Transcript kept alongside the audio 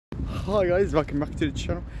Hi guys, welcome back to the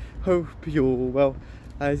channel. Hope you're all well.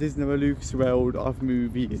 This is another Luke's World of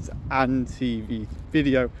Movies and TV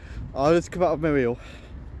video. I'll just come out of my reel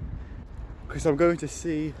because I'm going to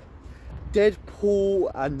see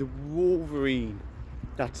Deadpool and Wolverine.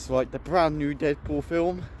 That's right, the brand new Deadpool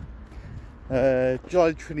film.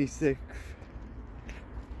 July 26th.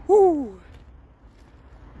 Woo!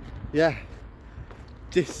 Yeah,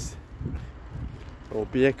 this will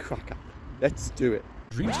be a cracker. Let's do it.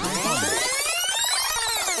 Dreams time.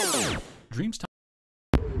 Dreams time.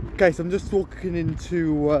 Okay, so I'm just walking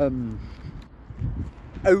into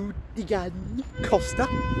Odeon Costa.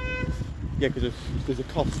 Yeah, because there's a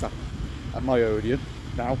Costa at my Odeon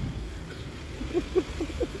now.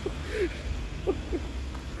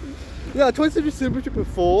 Yeah, I tried to do similar to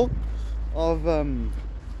before of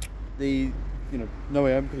the No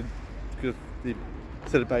Way Home because they're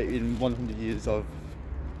celebrating 100 years of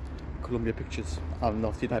Columbia Pictures, and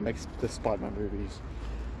obviously that makes the Spider-Man movies.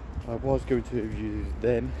 I was going to review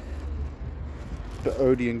them, but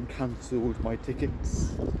Odeon cancelled my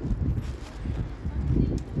tickets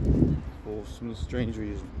for some strange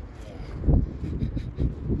reason.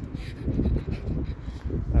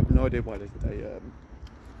 I have no idea why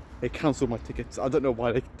they cancelled my tickets. I don't know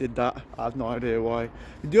why they did that. I have no idea why.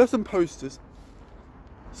 They do have some posters,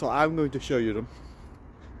 so I'm going to show you them.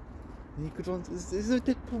 Any good ones? Is there a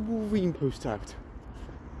Deadpool Wolverine poster out?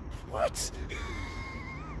 What?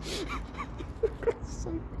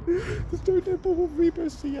 There's no Deadpool Wolverine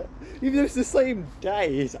poster yet. Even though it's the same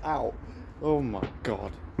day it's out. Oh my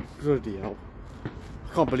god. Bloody hell. I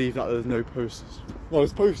can't believe that there's no posters. Well,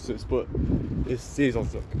 there's posters, but it's these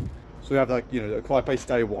ones, look. So we have like, the Quiet Place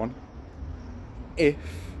Day 1. If.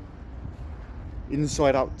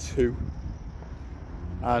 Inside Out 2.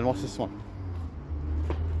 And what's this one?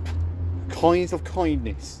 Kinds of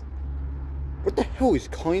Kindness. What the hell is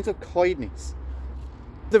Kinds of Kindness?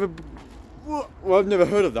 Well, I've never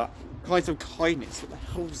heard of that. Kinds of Kindness. What the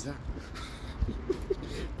hell is that?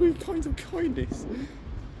 Kinds of Kindness.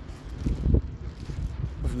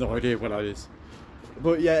 I've no idea what that is.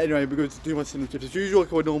 But yeah, anyway, we're going to do my cinema tips as usual,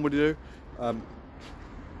 like I normally do.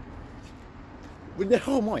 Where the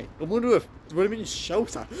hell am I? I'm under a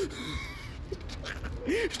shelter.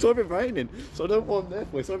 It's not been raining, so I don't know what I'm there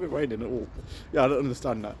for. It's not been raining at all. Yeah, I don't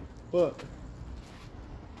understand that. But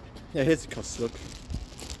yeah, here's the Costa. Look.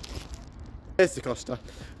 Here's the Costa.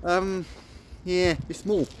 Yeah, it's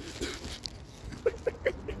small.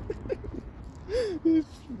 It's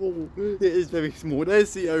small. It is very small.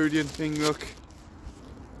 There's the Odeon thing. Look.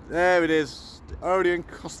 There it is. The Odeon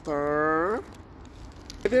Costa.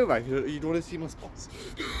 Anyway, you don't want to see my spots.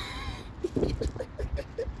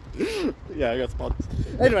 Yeah, I got spots.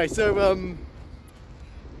 Anyway, so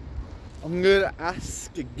I'm gonna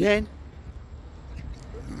ask again.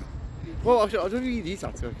 Well, actually, I don't need these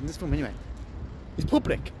out, so I can just film anyway. It's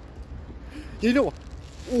public. You know what?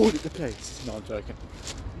 Audit the place. No, I'm joking.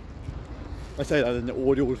 I say that, and the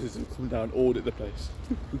auditors will come down, audit the place,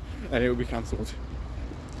 and it will be cancelled.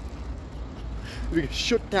 We get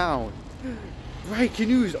shut down. Breaking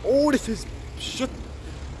news: auditors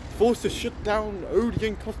forced to shut down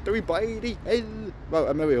Odeon Costa by the hell. Well,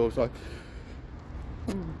 I'm very also.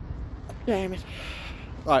 Damn it.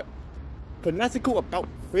 Right. Fanatical about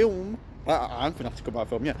film. I'm fanatical about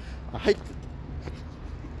film, yeah. I hate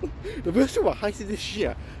it. The first film I hated this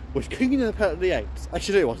year was King of the Planet of the Apes.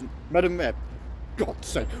 Actually, it wasn't. Madam Web. God's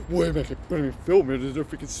sake, we're making a film and there's no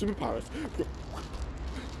freaking superpowers.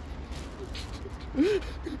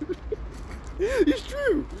 It's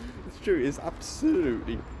true. It's true. It's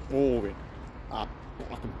absolutely boring. I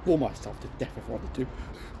can bore myself to death if I wanted to.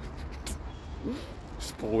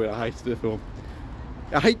 It's boring. I hated the film.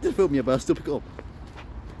 I hate the film, yeah, but I still pick it up.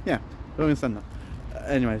 Yeah, I don't understand that.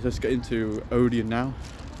 Anyways, let's get into Odeon now.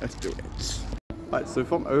 Let's do it. Right, so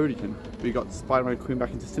from Odeon, we got Spider-Man coming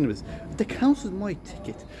back into cinemas. They cancelled my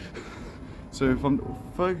ticket. So from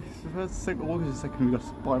first, second, August 2nd, we got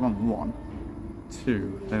Spider-Man 1,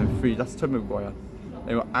 2, then 3. That's Tobey Maguire. Then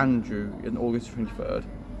we got Andrew on August 23rd,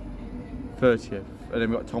 30th, and then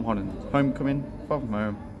we got Tom Holland, Homecoming, Far From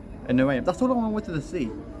Home, and No Way Home. That's all I wanted to see.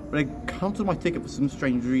 But they cancelled my ticket for some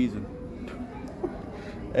strange reason.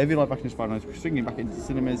 Every live action Spider-Man is swinging back into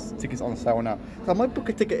cinemas. Tickets on sale now. So I might book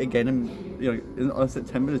a ticket again, and on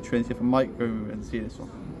September the 20th, I might go and see this one.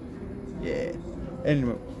 Yeah.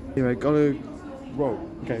 Anyway,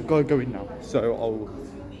 gotta go in now. So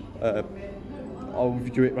I'll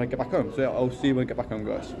review it when I get back home. So yeah, I'll see you when I get back home,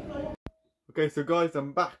 guys. Okay, so guys,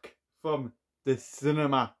 I'm back from the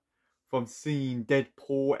cinema, from seeing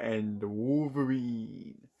Deadpool and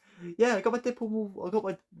Wolverine. Yeah, I got my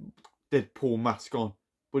Deadpool mask on.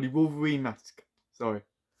 Bloody Wolverine mask. Sorry.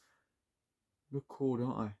 Look cool,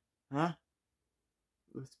 aren't I? Huh?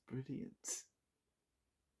 That's brilliant.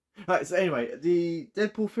 Right, so anyway, the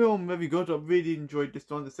Deadpool film, very good. I really enjoyed this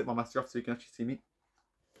one. Let's take my mask off so you can actually see me.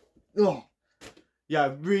 Oh, yeah, I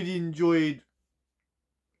really enjoyed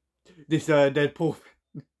this Deadpool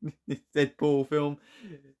this Deadpool film.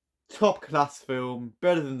 Top class film,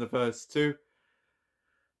 better than the first two.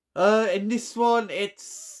 In this one,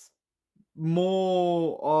 it's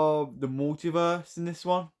more of the multiverse in this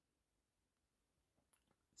one.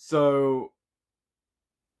 So,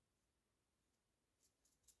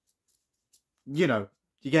 you know,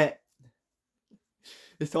 you get...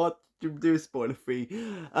 It's hard to do spoiler free.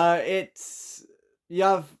 It's... You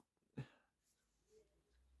have...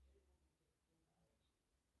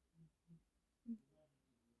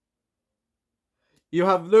 You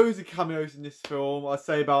have loads of cameos in this film. I'd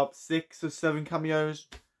say about 6 or 7 cameos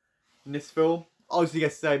in this film. Obviously, you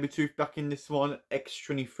get Sabretooth back in this one.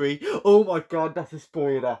 X-23. Oh my god, that's a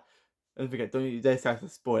spoiler. Don't forget, don't you dare say it's a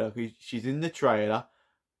spoiler, because she's in the trailer.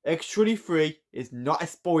 X-23 is not a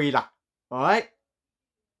spoiler. Alright?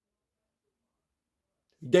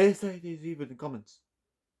 Dare say it is even in the comments.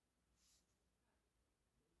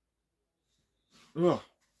 Ugh.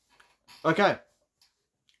 Okay.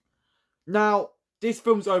 Now, this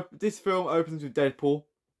film opens with Deadpool,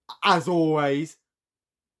 as always.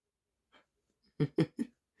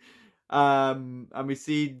 And we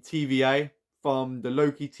see TVA from the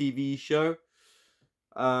Loki TV show.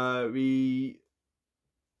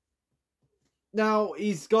 Now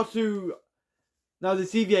he's got to. Now the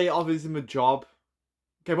TVA offers him a job.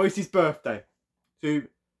 Okay, well, it's his birthday, so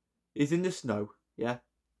he's in the snow. Yeah,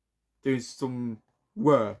 doing some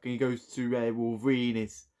work, and he goes to where Wolverine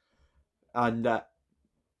is, and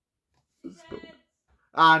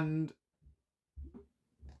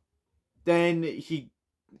then he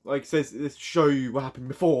says, "Let's show you what happened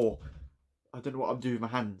before." I don't know what I'm doing with my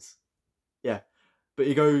hands. Yeah, but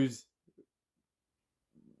he goes.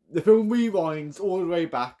 The film rewinds all the way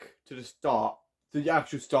back to the start, to the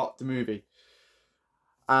actual start of the movie,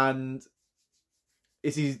 and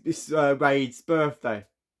it's Wade's birthday.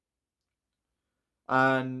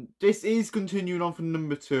 And this is continuing on from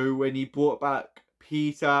number 2 when he brought back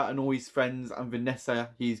Peter and all his friends and Vanessa,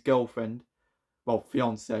 his girlfriend. Well,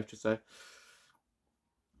 fiancée, I should say.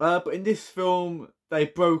 But in this film, they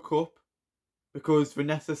broke up because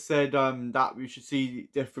Vanessa said that we should see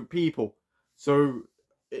different people. So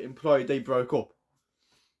it implied they broke up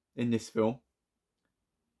in this film.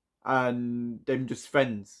 And them just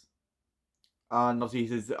friends. And obviously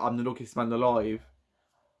he says, I'm the luckiest man alive.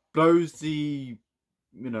 Blows the...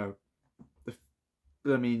 You know,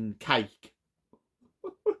 cake.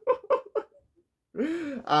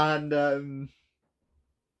 And,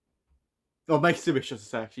 makes a wish, I should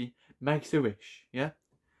say, actually. Makes a wish, yeah?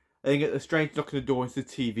 And then get the strange knock on the door into the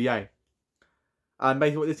TVA. And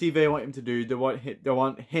basically what the TVA want him to do, they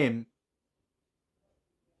want him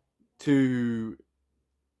to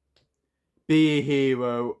be a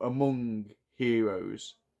hero among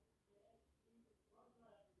heroes.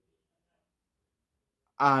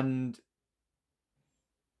 And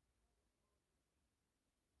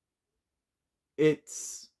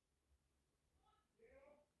it's...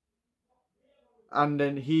 And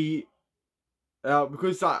then he...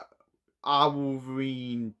 because that our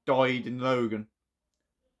Wolverine died in Logan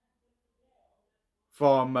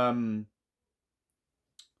from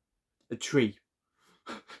a tree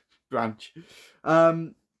branch.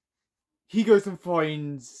 He goes and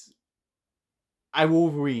finds a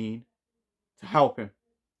Wolverine to help him.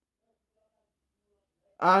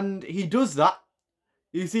 And he does that.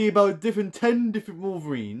 You see about 10 different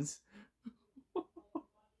Wolverines.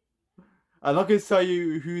 I'm not going to tell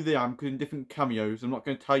you who they are because in different cameos. I'm not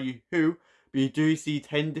going to tell you who, but you do see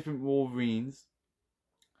 10 different Wolverines.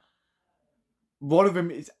 One of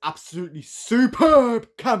them is absolutely superb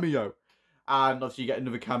cameo. And obviously you get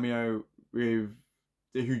another cameo with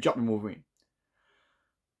the Hugh Jackman Wolverine.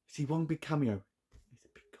 See, one big cameo. He's a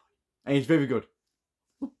big guy. And he's very good.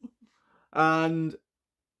 And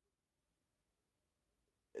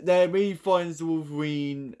then he finds the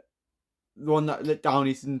Wolverine, the one that let down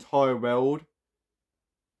his entire world.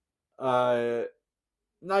 Now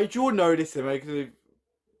you all know this, because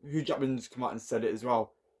Hugh Jackman's come out and said it as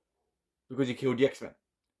well. Because he killed the X-Men.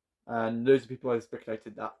 And loads of people have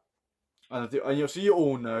speculated that. And so you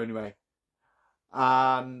all know anyway.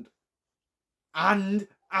 And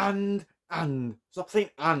stop saying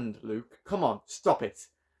and, Luke. Come on, stop it.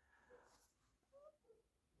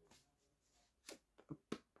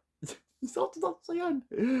 Stop saying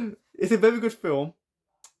and. It's a very good film.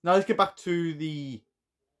 Now let's get back to the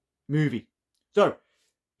movie. So,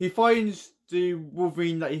 he finds the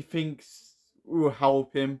Wolverine that he thinks will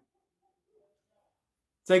help him.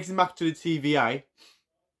 Takes him back to the TVA.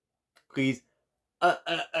 He's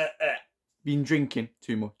been drinking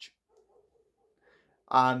too much.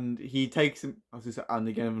 And he takes him... I was going to say and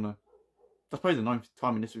again, haven't I? That's probably the 9th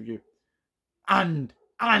time in this review. And...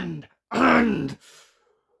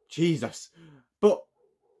 Jesus. But...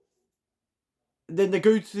 then they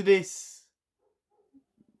go to this...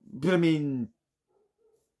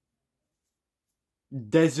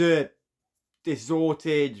 desert...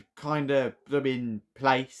 distorted kind of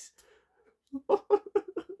place. I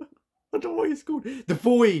don't know what it's called. The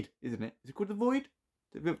Void, isn't it? Is it called the Void?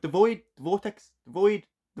 The Void? The Vortex? The Void?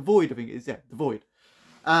 The Void, I think it is, yeah. The Void.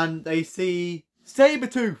 And they see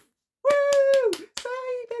Sabretooth. Woo!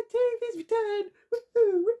 Sabretooth is returned.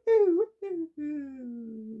 Woohoo! Woohoo!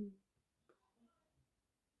 Woohoo!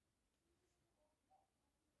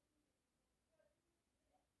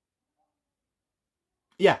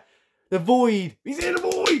 Yeah. The Void. He's in the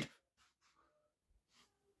Void.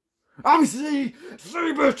 I see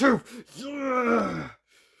Sabretooth. Yeah.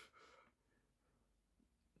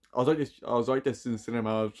 I was like this in the cinema.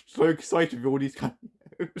 I was so excited with all these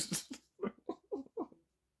cameos.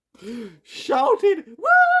 Shouted,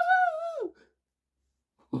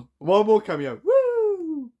 woo! One more cameo,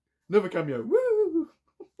 woo! Another cameo, woo!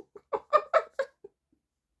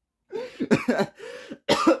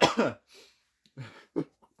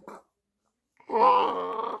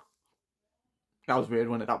 That was weird,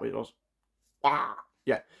 wasn't it? That weird was.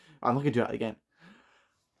 Yeah, I'm not gonna do that again.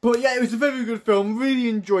 But yeah, it was a very good film. Really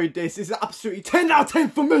enjoyed this. It's absolutely 10 out of 10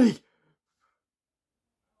 for me.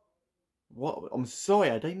 What? I'm sorry,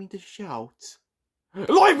 I don't mean to shout.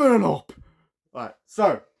 Liven up! Right,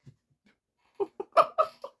 so. I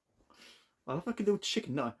love like a little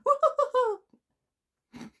chicken, no?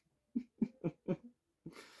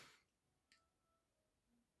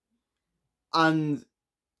 And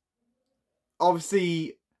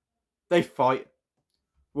obviously they fight.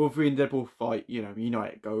 Wolverine and Deadpool fight, you know how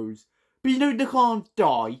it goes. But you know they can't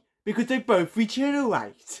die because they both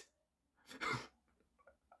regenerate.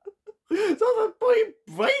 So it's a bloody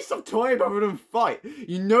waste of time having them fight.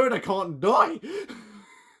 You know they can't die.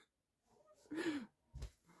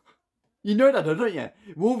 You know that, don't you?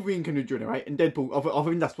 Wolverine can regenerate and Deadpool, I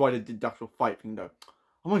think that's why they did the actual fight thing though.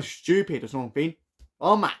 I'm stupid or something.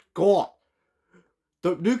 Oh my god.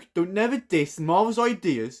 Don't never diss Marvel's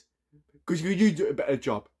ideas. Because you do a better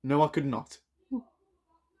job. No, I could not.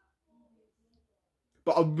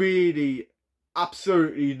 But I really,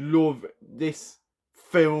 absolutely love this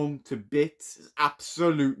film to bits. It's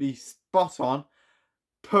absolutely spot on.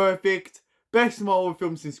 Perfect. Best Marvel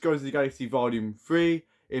film since Guardians of the Galaxy Volume 3,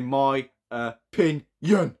 in my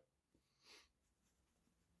opinion.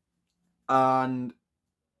 And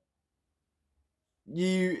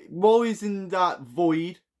while he's in that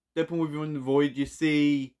void, Deadpool movie in the void, you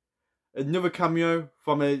see another cameo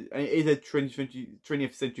from a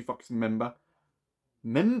 20th Century Fox member.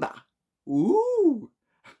 Ooh!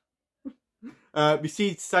 We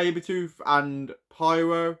see Sabretooth and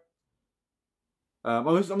Pyro.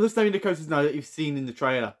 I'm just naming the characters now that you've seen in the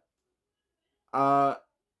trailer.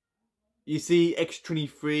 You see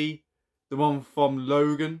X-23, the one from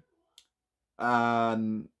Logan. I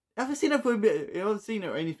haven't seen her for a bit. I haven't seen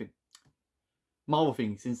her or anything. Marvel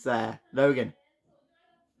thing since Logan.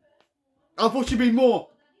 I thought she'd be more.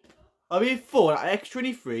 I really thought that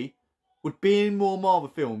X-23 would be in more Marvel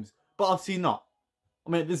films, but obviously not. I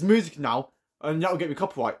mean, there's music now, and that'll get me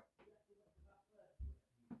copyright.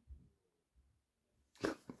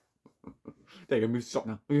 There you go, move stop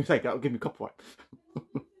now. I'm gonna take that'll give me copyright.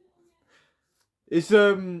 It's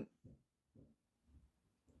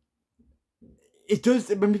it does,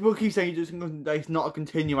 when people keep saying it's not a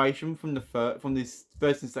continuation from this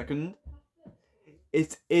first and second.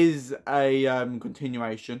 It is a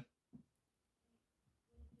continuation.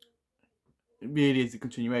 It really is a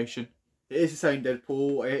continuation. It is the same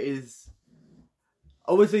Deadpool. It is.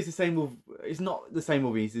 I would say it's the same. It's not the same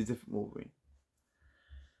Wolverine. It's a different Wolverine.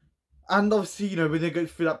 And obviously, you know, when they go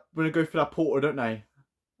through that portal, don't they?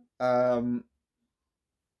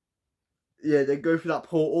 Yeah, they go through that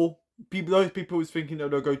portal. Those people was thinking that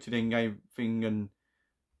they'll go to the in-game thing and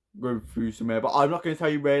go through somewhere, but I'm not going to tell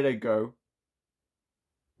you where they go.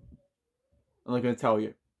 I'm not going to tell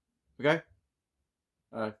you. Okay?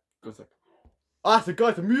 Go a sec. Ah, so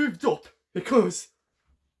guys, I moved up because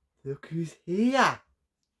look who's here.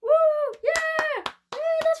 Woo! Yeah!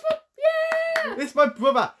 Yeah, that's my, yeah! It's my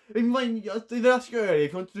brother. I mean, I did ask you earlier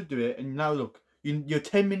if you wanted to do it, and now look, you're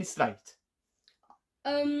 10 minutes late.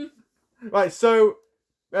 Right, so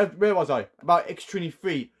Where was I? About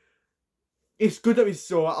X-23. It's good that we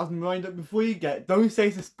saw it. I've reminded that before you get, don't say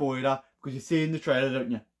it's a spoiler because you see it in the trailer,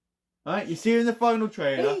 don't you? Alright, you see it in the final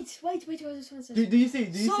trailer. Wait, I just want to say. Do you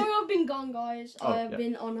see? Sorry, I've been gone, guys. Oh, I've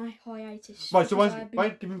been on a hiatus. Right, so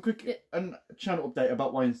wait, give him a quick channel update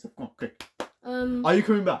about wine and stuff. Come on, quick. Are you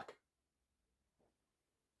coming back?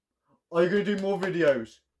 Are you going to do more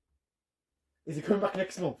videos? Is he coming back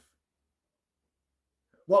next month?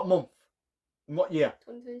 What month? And what year?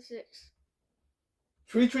 2026.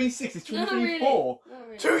 2026 is 2024. Not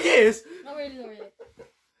really. 2 years. Not really.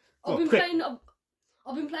 I've been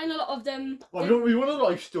playing a lot of them. Well, we want a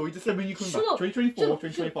life story. Just say when you come back. 2024,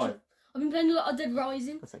 2025. I've been playing a lot of Dead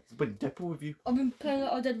Rising. That's like, it's been Deadpool with you. I've been playing a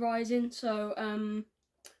lot of Dead Rising, so I'm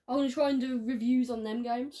gonna try and do reviews on them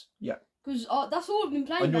games. Yeah. Because that's all I've been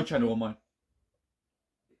playing. On your channel or mine?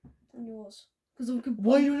 On yours. Because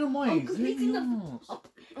why are you on mine?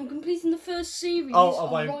 I'm completing the first series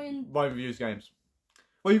of Ryan reviews games.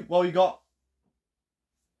 Well, you got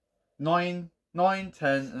 9, 10,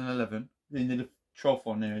 and 11. Then the 12th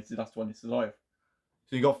one there. It's the last one. It's live.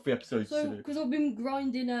 So you got 3 episodes to do. Because I've been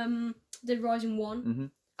grinding Dead Rising 1, mm-hmm.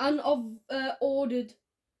 and I've ordered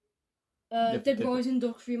Dead Rising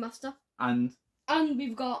Deluxe Remaster, and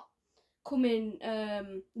we've got coming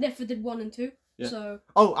Left 4 Dead 1 and 2. Yeah. So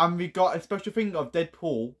and we got a special thing of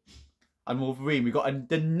Deadpool and Wolverine. We got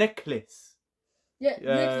the necklace. Yeah, the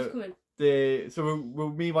necklace is coming.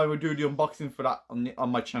 We'll do the unboxing for that on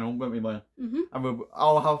my channel, won't we, Maya? Mm-hmm. And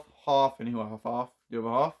I'll have half and he'll have half. The other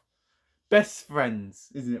half. Best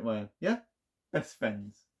friends, isn't it, Maya? Yeah, best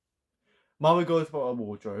friends. Mama goes for a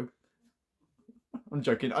wardrobe. I'm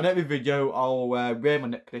joking. On every video, I'll wear my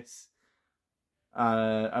necklace.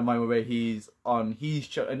 And Maya will wear his on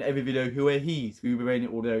his and every video he'll wear his. We'll be wearing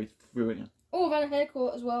it all day through, won't you? Oh, I've had a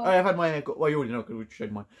haircut as well. I've had my haircut. Well, you already know because we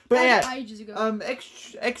showed mine. But yeah, ages ago.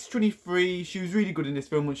 X-23. She was really good in this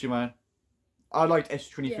film, wasn't she, man? I liked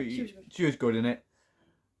S-23. Yeah, she was good in it.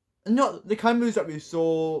 And not the cameos that we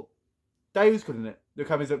saw. They was good in it. The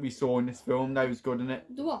cameos that we saw in this film, they was good in it.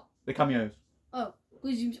 The what? The cameos. Oh,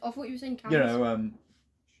 because I thought you were saying cameos. You know,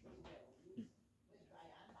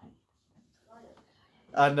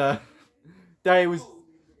 and they was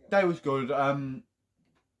good.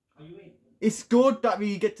 It's good that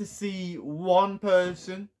we get to see one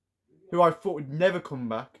person who I thought would never come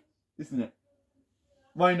back, isn't it?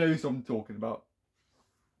 I know who I'm talking about.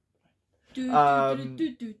 Why don't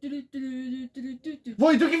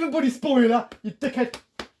give anybody a spoiler, you dickhead!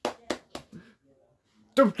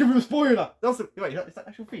 Don't give him a spoiler! Wait, is that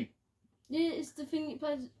actual theme? Yeah, it's the thing it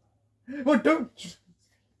plays. Well,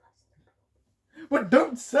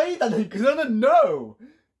 don't say that then, because I don't know!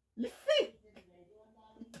 You think?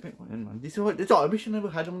 Man. This is I wish I never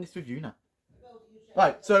had on this review now.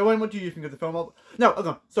 Right, so what do you think of the film? No, hold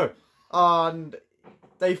on. So, and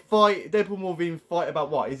they fight, Deadpool and Wolverine fight about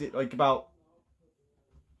what? Is it like about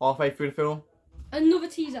halfway through the film? Another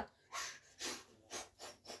teaser.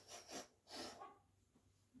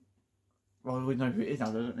 Well, we know who it is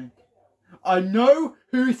now, don't we? I know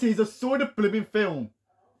who it is. I saw the blooming film.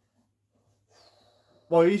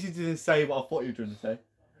 Well, he didn't say what I thought you were trying to say.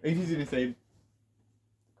 He didn't say.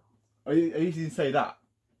 He didn't say that.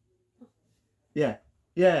 Yeah.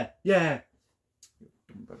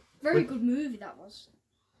 Very good movie that was.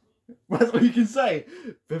 That's all you can say.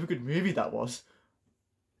 Very good movie that was.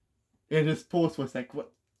 Yeah, just pause for a sec.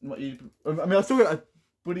 What you? I mean, I still got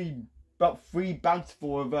about 3 bags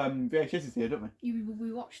full of VHSs here, don't we?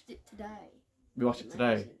 We watched it today. We watched it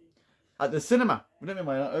today at the cinema. We don't mean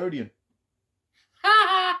my Odeon.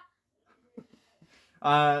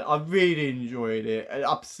 I really enjoyed it.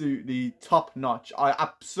 Absolutely top notch. I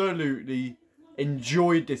absolutely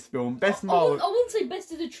enjoyed this film. Best Marvel. I wouldn't say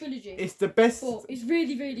best of the trilogy. It's the best. But it's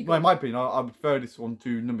really, really good. Well, in my opinion, I prefer this one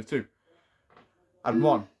to number 2 and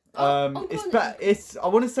 1. It's better. I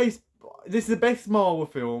want to say this is the best Marvel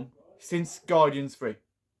film since Guardians 3.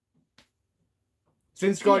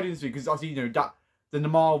 Since Guardians 3, because obviously you know that the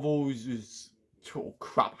Marvels was. Oh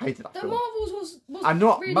crap! I hated that film. The Marvels was I'm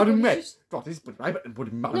not really Madam good. Red. God, this is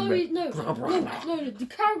Madam Red. No. The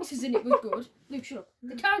characters in it were good. Luke, shut up.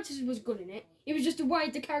 The characters was good in it. It was just the way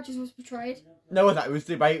the characters was portrayed. No, it was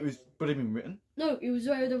the way it was written. No, it was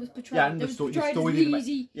the way that was portrayed. Yeah, and the story didn't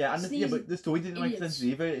make, but the story didn't make idiots. sense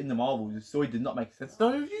either in the Marvels. The story did not make sense. No,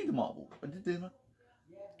 I reviewed the Marvel. I did, didn't I?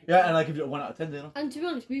 Yeah, and I give it a 1 out of 10, didn't I? And to be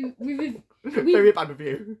honest, we very bad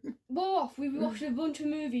review. We watched a bunch of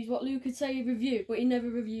movies what Luke could say he reviewed, but he never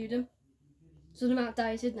reviewed them. So the amount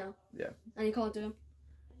dated now. Yeah. And he can't do them.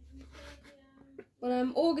 But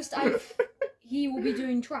August 8th, he will be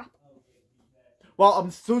doing Trap. Well,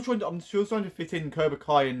 I'm still trying to fit in Cobra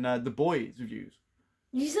Kai and The Boys reviews.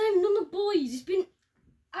 He's not even done The Boys. It's been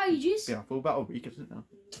ages. Yeah, for about a week, isn't it now?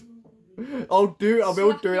 I'll be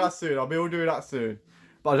able to do that soon. I'll be able to do that soon.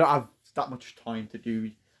 But I don't have that much time to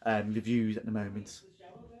do reviews at the moment.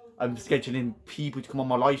 I'm scheduling people to come on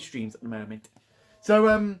my live streams at the moment.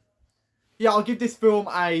 So, yeah, I'll give this film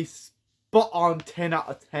a spot on 10 out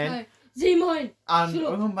of 10. Okay. Z mine. And,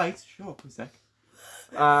 oh, mate, shut up a sec.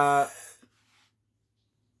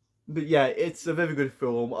 But yeah, it's a very good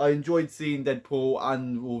film. I enjoyed seeing Deadpool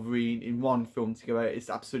and Wolverine in one film together. It's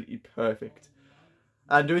absolutely perfect.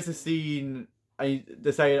 And there is a scene,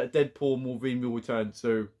 they say that Deadpool and Wolverine will return,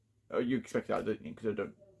 so you expect that, don't you? Because I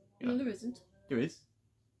don't. You know. No, there isn't. There is.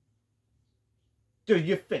 Dude,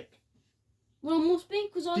 you're thick. Well, it must be,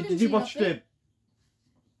 because I didn't Did you see watch that the... bit.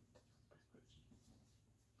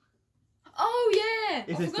 Oh, yeah!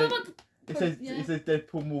 It I says, forgot about the... it says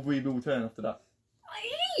Deadpool and Wolverine will return after that.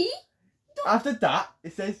 Aye? After that,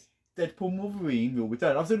 it says Deadpool and Wolverine will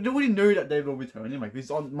return. I already knew that they will return anyway, because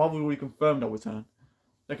Marvel already confirmed they'll return.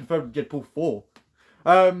 They confirmed Deadpool 4.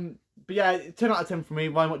 But yeah, 10 out of 10 for me.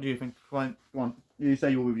 Ryan, what do you think? Ryan, come on. You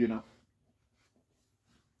say your review now.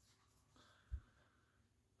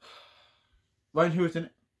 Ryan, who was in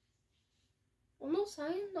it? I'm not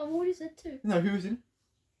saying. I've already said two. No, who was in it?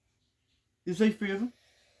 You say 3 of them?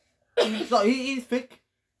 It's like, he's thick.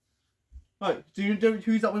 Right, do you know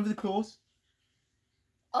who's that one with the claws?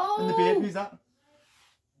 Oh! And the beard, who's that?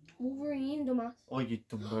 Wolverine, dumbass. Oh, you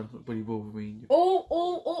dumb bird, bloody Wolverine.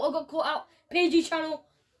 Oh, I got caught out. PG channel.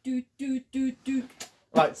 Do.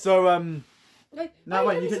 Right, so, Like, now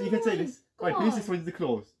wait, you haven't can seen say mine. this. Go Wait, who's on. this one with the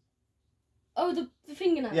claws? Oh, the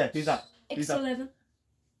fingernails. Yeah, who's that? Who's that? X11.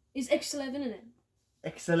 Is X11 in it?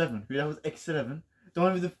 X11. Who that was X11? The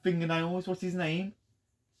one with the fingernails, what's his name?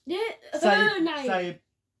 Yeah, her name.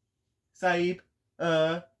 Sabe.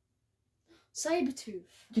 Sabretooth.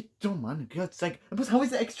 You dumb man, God's sake. But how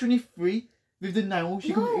is it X23 with the nails?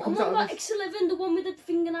 No, I'm comes not out about of this... X11, the one with the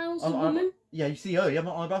fingernails, the woman. Yeah, you see her, yeah, I'm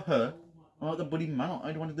not about her. I'm about the bloody man,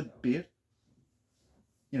 I'm the one with the beard.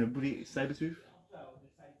 You know, bloody Sabretooth.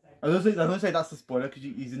 I don't say that's a spoiler because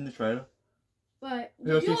he's in the trailer. Right.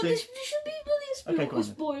 Who else do you see? This should be bloody Okay, a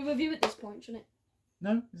spoiler review at this point, shouldn't it?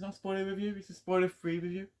 No, it's not a spoiler review, it's a spoiler-free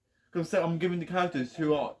review. Because I'm giving the characters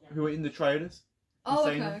who are in the trailers. Oh,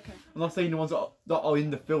 okay. I'm not saying the ones that are in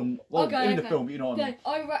the film. Well, in the film, but you know what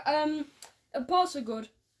I mean. Parts are good.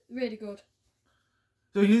 Really good.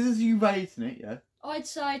 So this is you rating it, yeah? I'd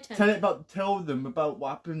say 10. Tell them about what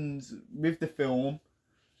happens with the film.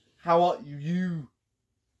 How you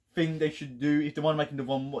think they should do, if they want to make another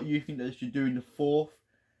one, what you think they should do in the 4th.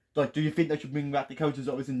 Like, do you think they should bring back the characters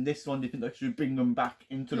that was in this one? Do you think they should bring them back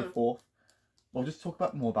into the 4th? Well, just talk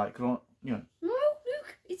about more about it, because you know. No,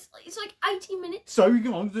 Luke, it's like 18 minutes. So,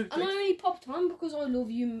 come on. And I only popped on because I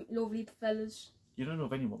love you, lovely fellas. You don't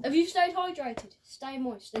love anyone. Have you stayed hydrated? Stay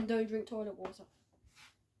moist and don't drink toilet water.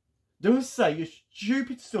 Don't say your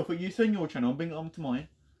stupid stuff that you say on your channel and bring it on to mine.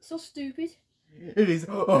 It's so stupid. It is.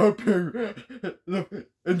 I hope you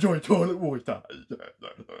enjoy toilet water.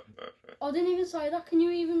 I didn't even say that. Can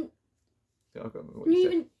you even... Yeah, I can't remember what Can you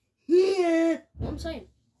said. even... Yeah! What I'm saying?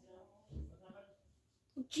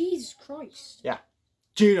 Jesus Christ. Yeah.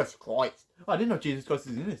 Jesus Christ. Oh, I didn't know Jesus Christ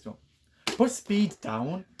was in this one. Put speed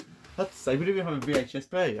down. Let's say we didn't even have a VHS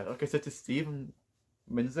player yet. Like I said to Steve on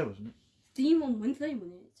Wednesday, wasn't it? Steve on Wednesday,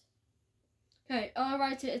 wasn't it? Okay, I'll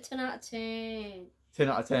rate it a 10 out of 10. 10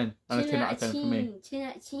 out of 10. And a 10 out of 10 for me. 10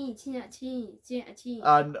 out of 10, 10 out of 10, 10 out of 10.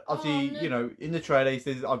 And obviously, no. you know, in the trailer, he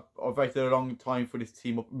says, I've waited a long time for this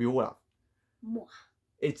team up. We all have. Mwah.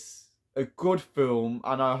 It's a good film,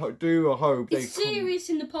 and I hope it's serious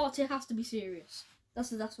in the part it has to be serious.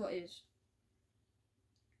 That's what it is.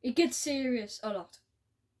 It gets serious a lot.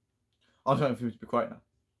 I don't know if you to be quiet now.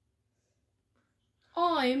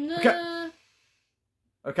 I'm the...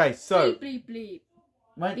 Okay, so... Bleep, bleep, bleep.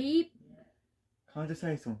 Mate, Beep. can I just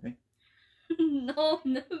say something? No.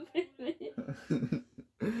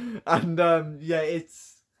 And, yeah,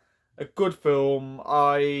 it's a good film.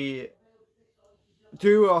 I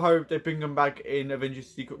hope they bring them back in Avengers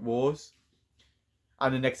Secret Wars.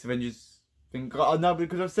 And the next Avengers thing. No,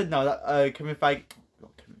 because I've said now that Kevin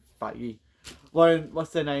Feige.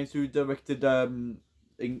 What's their names? Who directed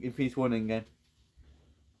Infinity War again?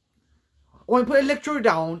 I want to put Electro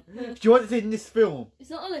down. Do you want it in this film? It's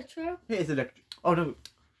not Electro. It is Electro. Oh no.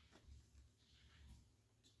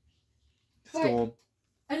 Storm.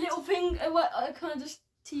 Wait, a little thing. I kind of just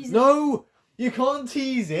tease it. No, you can't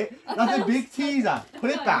tease it. That's a big teaser.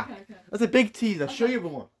 Put it back. Okay. That's a big teaser. Show you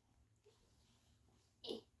everyone.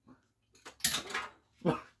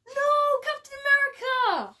 No, Captain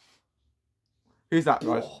Who's that,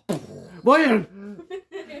 right? Ryan!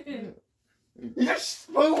 You just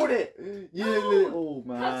spoiled it! You little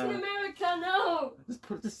man. Captain America, no!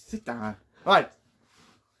 Just sit down. Right.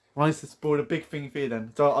 Ryan's to spoil a big thing for you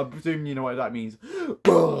then. So I presume you know what that means.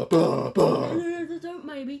 No, they don't,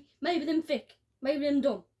 maybe. Maybe them thick. Maybe them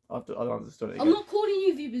dumb. I don't understand it. I'm not calling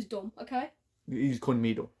you viewers dumb, okay? He's calling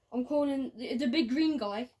me dumb. I'm calling the big green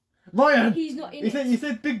guy. Ryan! He's not in You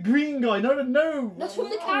said big green guy. No. That's from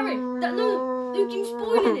the carrot. No, Luke, you're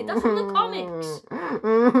spoiling it. That's from the comics.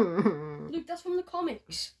 Luke, that's from the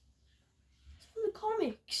comics. It's from the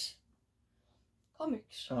comics.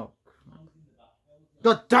 Comics. Oh.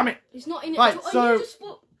 God damn it! It's not in it. Right, so... You just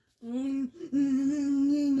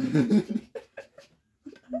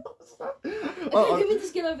Let me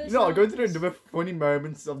just get over this. No, I'm going to do another funny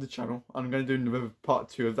moments of the channel. I'm going to do another part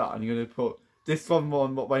 2 of that. And you're going to put this one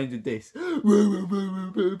on what Wayne did this. And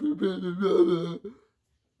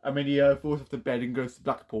when he falls off the bed and goes to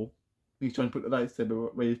Blackpool, he's trying to put the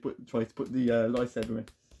lightsaber where he tries to put the lightsaber in.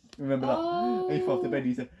 Remember that? Oh. And he falls off the bed and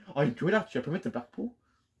he said, I enjoyed that trip. I went to Blackpool.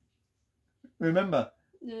 Remember?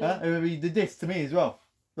 Yeah. Huh? I remember he did this to me as well.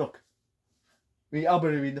 Look. We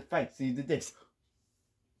elbowed him in the face and he did this.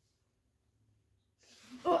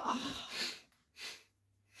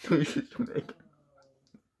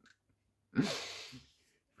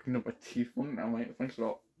 Picking up my teeth one now, mate. Thanks a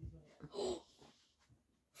lot.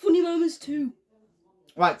 Funny moments too.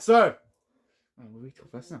 Right, so. Oh, we'll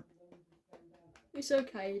talk first now. It's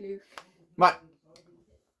okay, Luke. Right.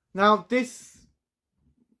 Now, this.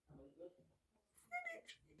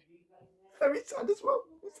 Very sad as well.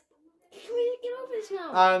 Can we get over this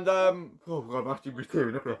now? And, oh god, I'm actually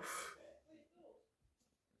tearing up here.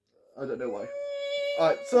 I don't know why.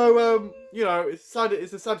 Alright, so, you know, it's sad.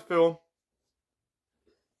 It's a sad film.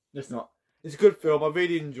 It's not. It's a good film. I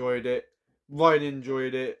really enjoyed it. Ryan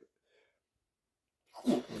enjoyed it.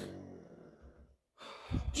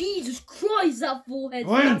 Jesus Christ, that forehead's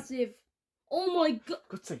Ryan! massive. Oh my god.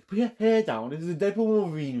 God's sake, put your hair down. This is a Deadpool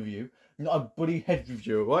Wolverine review, not a bloody head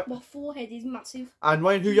review, right? My forehead is massive. And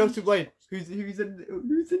Ryan, who else to Ryan? Who's a little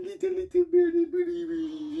birdie?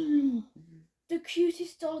 The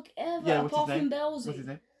cutest dog ever, Yeah, what's apart his from name? Belzy. What's his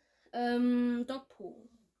name? Deadpool.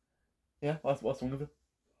 Yeah, what's wrong with him?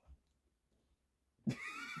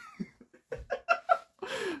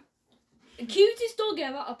 The cutest dog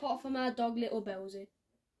ever, apart from our dog, little Belzy.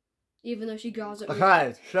 Even though she growls at me.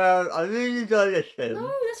 Okay, so I really enjoyed this film.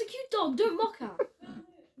 No, that's a cute dog. Don't mock her.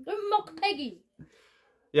 Don't mock Peggy.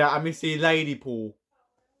 Yeah, and we see Lady Pool.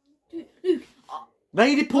 Luke.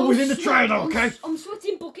 Lady Pool was in the trailer, okay? I'm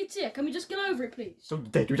sweating buckets here. Can we just get over it, please? So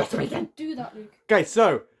they do that to me again. Do that, Luke. Okay,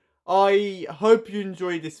 so I hope you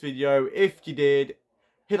enjoyed this video. If you did,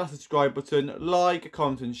 hit that subscribe button, like,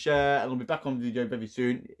 comment, and share, and I'll be back on the video very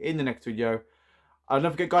soon in the next video. And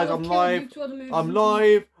don't forget, guys, I'm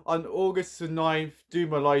live on August the 9th, doing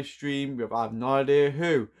my live stream with I have no idea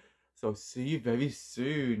who. So I'll see you very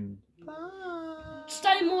soon. Bye.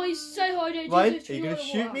 Stay moist, say hi, JJ. Right, are you going to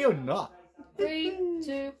shoot me or not? 3,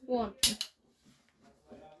 2, 1.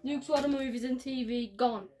 Luke's Water Movies and TV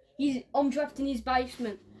gone. I'm trapped in his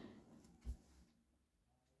basement.